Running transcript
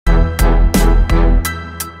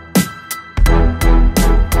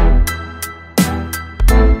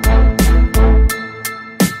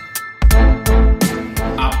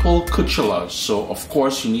Kuchela, so of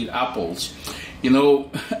course you need apples. You know,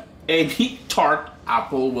 any tart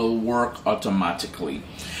apple will work automatically.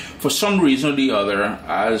 For some reason or the other,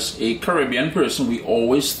 as a Caribbean person, we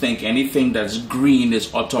always think anything that's green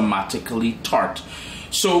is automatically tart.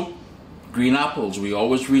 So green apples, we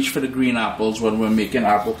always reach for the green apples when we're making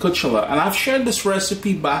apple Kuchela. And I've shared this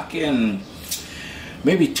recipe back in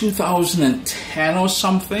maybe 2010 or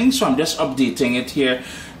something, so I'm just updating it here,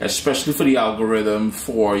 especially for the algorithm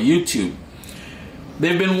for YouTube.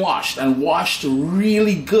 They've been washed, and washed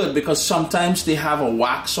really good, because sometimes they have a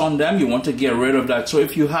wax on them. You want to get rid of that. So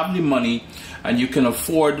if you have the money and you can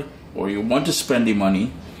afford, or you want to spend the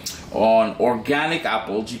money on organic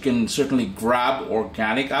apples, you can certainly grab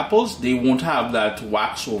organic apples. They won't have that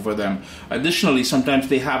wax over them. Additionally, sometimes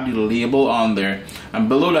they have the label on there, and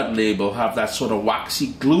below that label have that sort of waxy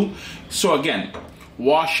glue. So again,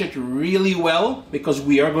 wash it really well, because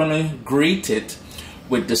we are going to grate it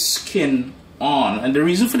with the skin on. And the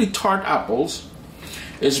reason for the tart apples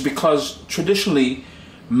is because traditionally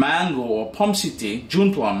mango or pomsite,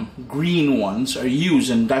 June plum, green ones are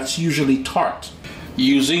used, and that's usually tart.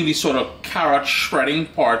 Using the sort of carrot shredding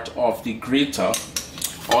part of the grater,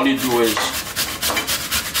 all you do is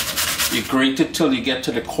you grate it till you get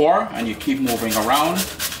to the core, and you keep moving around.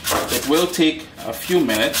 It will take a few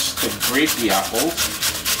minutes to grate the apples,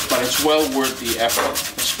 but it's well worth the effort,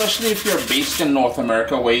 especially if you're based in North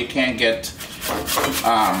America, where you can't get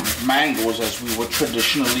mangoes as we would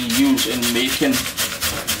traditionally use in making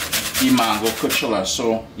the mango Kuchela.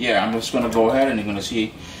 So yeah, I'm just going to go ahead, and you're going to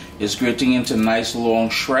see it's grating into nice long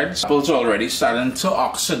shreds. Apples are already starting to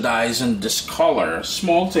oxidize and discolor.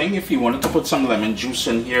 Small thing, if you wanted to put some lemon juice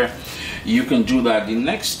in here, you can do that. The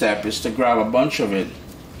next step is to grab a bunch of it.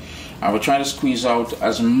 I will try to squeeze out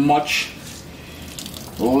as much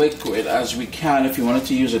liquid as we can. If you wanted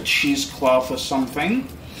to use a cheesecloth or something,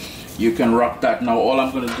 you can rock that. Now all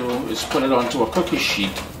I'm going to do is put it onto a cookie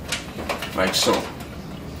sheet, like so.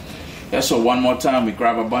 Yeah, so one more time, we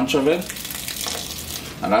grab a bunch of it.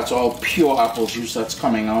 And that's all pure apple juice that's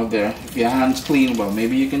coming out there. If your hand's clean, well,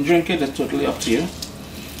 maybe you can drink it. It's totally up to you.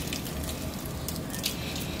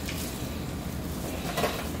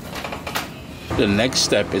 The next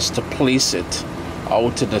step is to place it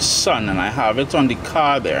out in the sun, and I have it on the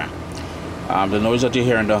car there. The noise that you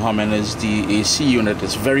hear in the humming is the AC unit.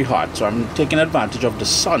 It's very hot, so I'm taking advantage of the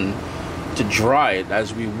sun to dry it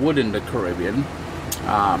as we would in the Caribbean.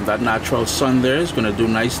 That natural sun there is going to do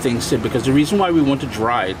nice things to it, because the reason why we want to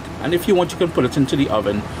dry it, and if you want you can put it into the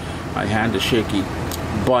oven. My hand is shaky,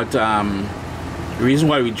 but the reason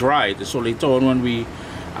why we dry it is so later on when we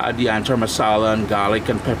add the antar masala and garlic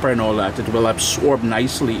and pepper and all that, it will absorb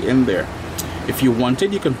nicely in there. If you want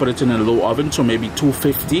it, you can put it in a low oven, so maybe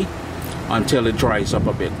 250, until it dries up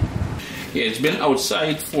a bit. Yeah, it's been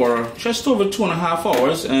outside for just over 2.5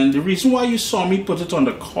 hours, and the reason why you saw me put it on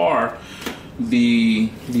the car, the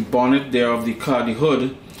bonnet there of the car, the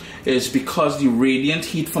hood, is because the radiant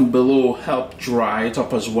heat from below helped dry it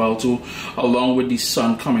up as well too, along with the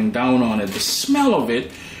sun coming down on it. The smell of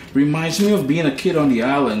it reminds me of being a kid on the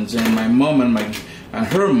islands, and my mom and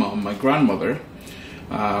her mom, my grandmother,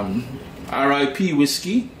 R.I.P.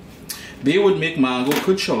 whiskey, they would make mango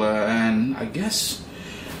Kuchela, and I guess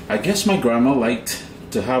my grandma liked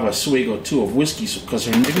to have a swig or two of whiskey, because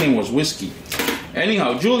her nickname was Whiskey.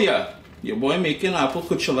 Anyhow, Julia, your boy making apple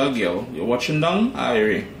Kuchela, girl. You're watching down?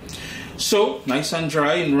 Aye. So, nice and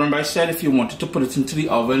dry. And remember I said if you wanted to put it into the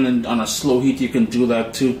oven and on a slow heat, you can do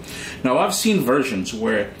that too. Now, I've seen versions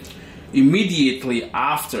where immediately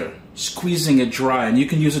after squeezing it dry, and you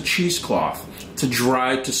can use a cheesecloth to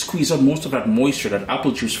dry, to squeeze out most of that moisture, that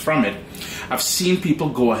apple juice from it. I've seen people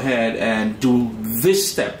go ahead and do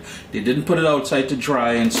this step. They didn't put it outside to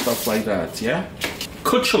dry and stuff like that, yeah?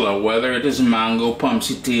 Kuchela, whether it is mango,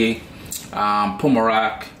 pomsite,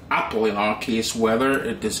 pomerac, apple in our case, whether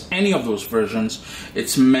it is any of those versions,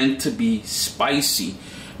 it's meant to be spicy.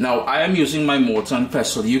 Now, I am using my mortar and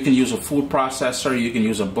pestle. You can use a food processor, you can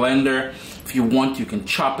use a blender. If you want, you can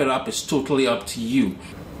chop it up. It's totally up to you.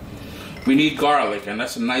 We need garlic, and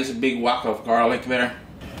that's a nice big whack of garlic there.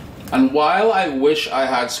 And while I wish I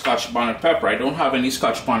had Scotch bonnet pepper, I don't have any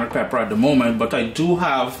Scotch bonnet pepper at the moment, but I do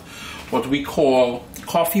have what we call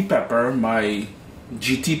coffee pepper. My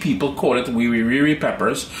GT people call it wee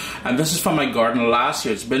peppers, and this is from my garden last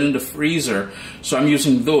year. It's been in the freezer, so I'm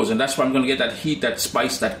using those, and that's why I'm going to get that heat, that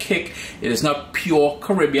spice, that kick. It is not pure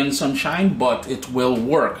Caribbean sunshine, but it will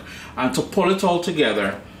work. And to pull it all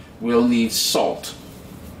together, we'll need salt.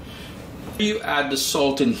 You add the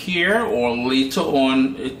salt in here or later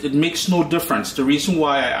on, it makes no difference. The reason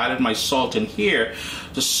why I added my salt in here,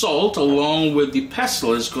 the salt along with the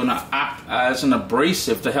pestle is going to act as an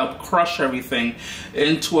abrasive to help crush everything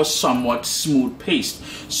into a somewhat smooth paste.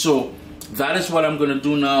 So that is what I'm going to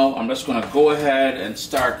do now. I'm just going to go ahead and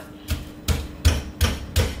start.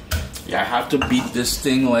 Yeah, I have to beat this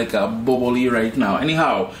thing like a bubbly right now.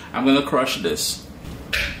 Anyhow, I'm going to crush this.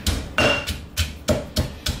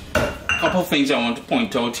 Couple things I want to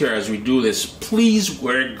point out here as we do this. Please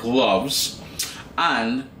wear gloves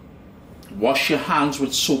and wash your hands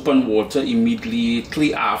with soap and water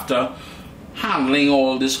immediately after handling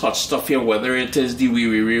all this hot stuff here, whether it is the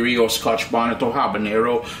wiri or scotch bonnet or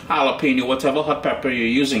habanero, jalapeno, whatever hot pepper you're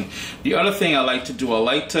using. The other thing I like to do, I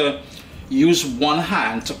like to use one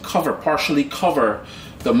hand to partially cover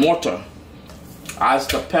the mortar as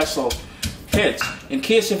the pestle hits, in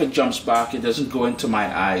case if it jumps back, it doesn't go into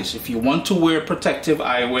my eyes. If you want to wear protective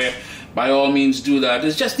eyewear, by all means do that.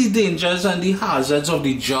 It's just the dangers and the hazards of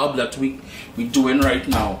the job that we're doing right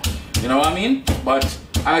now. You know what I mean? But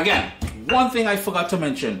again, one thing I forgot to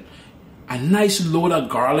mention, a nice load of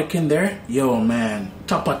garlic in there. Yo man,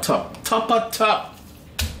 top of top.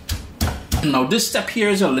 Now this step here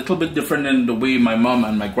is a little bit different than the way my mom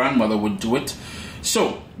and my grandmother would do it.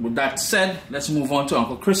 So, with that said, let's move on to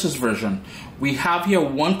Uncle Chris's version. We have here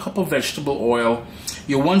 1 cup of vegetable oil.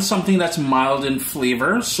 You want something that's mild in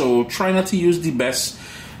flavor, so try not to use the best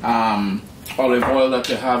olive oil that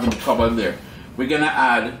you have in the cupboard there. We're going to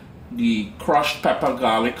add the crushed pepper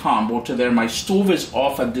garlic combo to there. My stove is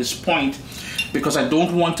off at this point because I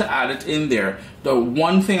don't want to add it in there. The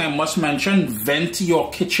one thing I must mention, vent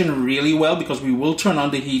your kitchen really well because we will turn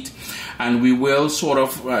on the heat and we will sort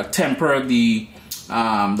of temper the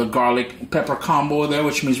garlic pepper combo there,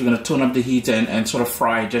 which means we're going to turn up the heat and sort of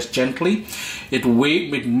fry just gently. It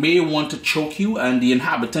may want to choke you and the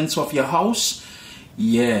inhabitants of your house.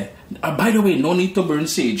 Yeah. By the way, no need to burn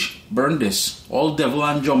sage. Burn this. All devil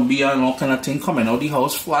and zombie and all kind of thing coming out the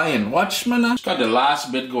house flying. Watch, man. It's got the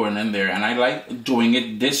last bit going in there, and I like doing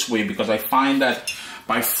it this way because I find that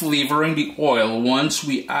by flavoring the oil, once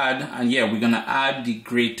we add, and yeah, we're going to add the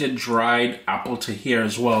grated dried apple to here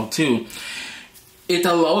as well too. It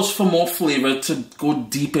allows for more flavor to go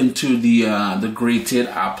deep into the grated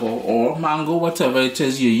apple or mango, whatever it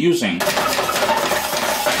is you're using.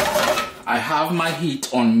 I have my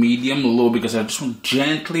heat on medium-low because I just want to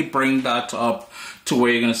gently bring that up to where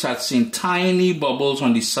you're going to start seeing tiny bubbles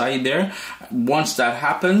on the side there. Once that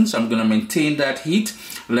happens, I'm going to maintain that heat,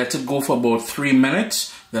 let it go for about 3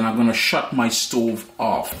 minutes, then I'm going to shut my stove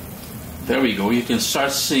off. There we go. You can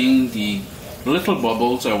start seeing the little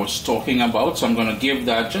bubbles I was talking about, so I'm going to give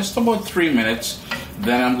that just about 3 minutes,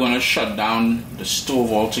 then I'm going to shut down the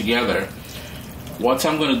stove altogether. What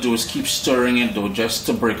I'm going to do is keep stirring it though, just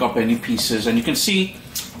to break up any pieces. And you can see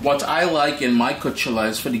what I like in my Kuchela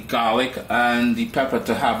is for the garlic and the pepper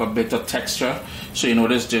to have a bit of texture, so you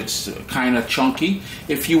notice it's kind of chunky.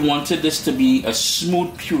 If you wanted this to be a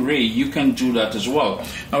smooth puree, you can do that as well.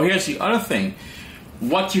 Now here's the other thing.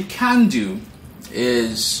 What you can do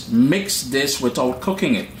is mix this without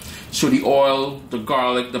cooking it. So the oil, the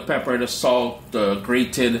garlic, the pepper, the salt, the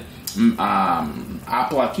grated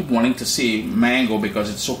apple, I keep wanting to say mango because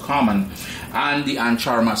it's so common, and the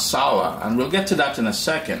anchar masala, and we'll get to that in a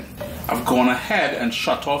second. I've gone ahead and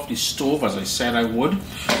shut off the stove as I said I would.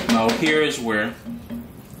 Now here is where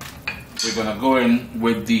we're going to go in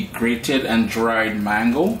with the grated and dried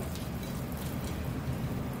mango.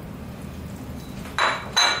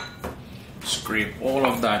 Scrape all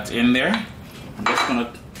of that in there. I'm just going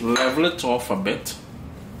to level it off a bit,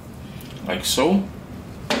 like so.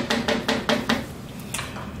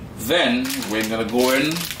 Then we're going to go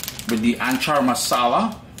in with the anchar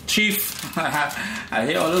masala. Chief, I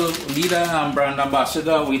hear a little leader and brand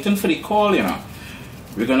ambassador waiting for the call, you know.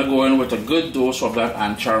 We're going to go in with a good dose of that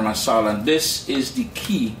anchar masala, and this is the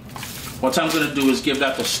key. What I'm going to do is give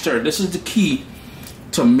that a stir. This is the key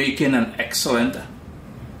to making an excellent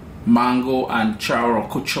mango anchar or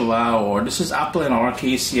Kuchela, or this is apple in our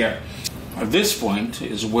case here. At this point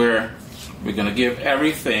is where we're going to give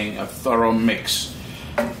everything a thorough mix.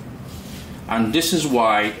 And this is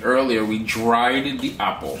why earlier we dried the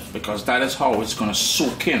apple, because that is how it's going to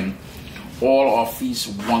soak in all of these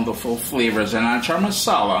wonderful flavors. And anchar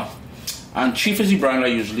masala and Chief is the brand I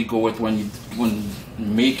usually go with when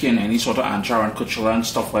making any sort of anchar and Kuchela and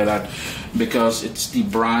stuff like that, because it's the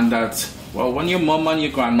brand that, well, when your mom and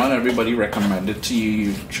your grandma and everybody recommend it to you,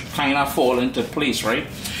 you kind of fall into place, right?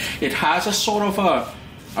 It has a sort of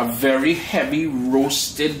a very heavy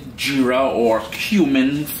roasted jeera or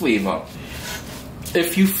cumin flavor.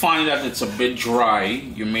 If you find that it's a bit dry,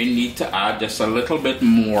 you may need to add just a little bit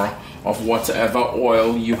more of whatever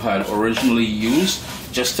oil you had originally used,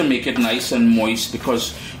 just to make it nice and moist.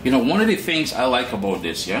 Because, you know, one of the things I like about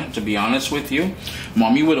this, yeah, to be honest with you,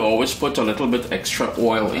 mommy would always put a little bit extra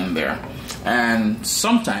oil in there. And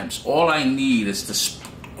sometimes all I need is to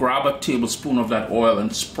grab a tablespoon of that oil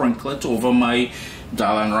and sprinkle it over my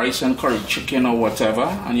dal and rice and curry chicken or whatever,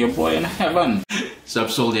 and you're boy in heaven. Sup,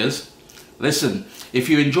 soldiers? Listen, if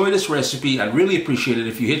you enjoy this recipe, I'd really appreciate it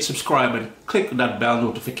if you hit subscribe and click that bell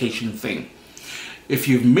notification thing. If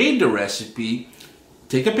you've made the recipe,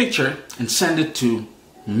 take a picture and send it to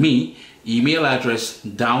me. Email address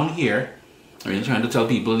down here. I ain't trying to tell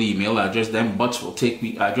people the email address, them butts will take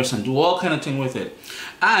the address and do all kind of thing with it.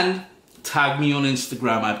 And tag me on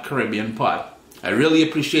Instagram at Caribbean Pod. I really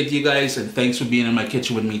appreciate you guys, and thanks for being in my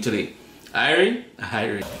kitchen with me today.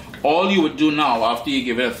 Irie. All you would do now after you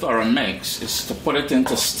give it a thorough mix is to put it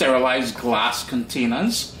into sterilized glass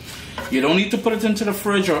containers. You don't need to put it into the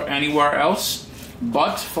fridge or anywhere else,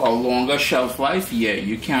 but for a longer shelf life, yeah,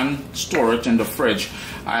 you can store it in the fridge.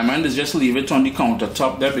 I mind to just leave it on the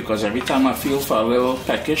countertop there, because every time I feel for a little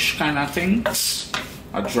peckish kind of thing,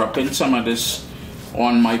 I drop in some of this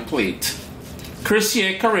on my plate. Chris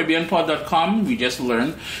here, CaribbeanPod.com. We just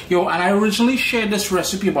learned. And I originally shared this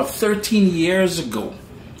recipe about 13 years ago.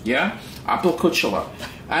 Yeah? Apple Kuchela.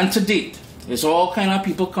 And to date, there's all kind of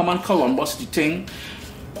people come on Columbus, the thing.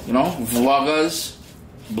 You know, vloggers,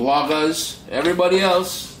 bloggers, everybody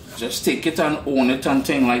else. Just take it and own it and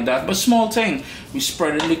thing like that. But small thing. We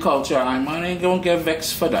spread in the culture. I ain't gonna get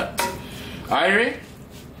vexed for that. Alright?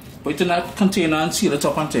 Put it in that container and seal it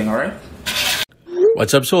up and thing, alright?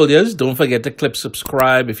 What's up, soldiers? Don't forget to click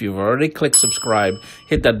subscribe. If you've already clicked subscribe,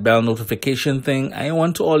 hit that bell notification thing. I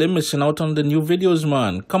want to all you missing out on the new videos,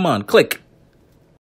 man. Come on, click.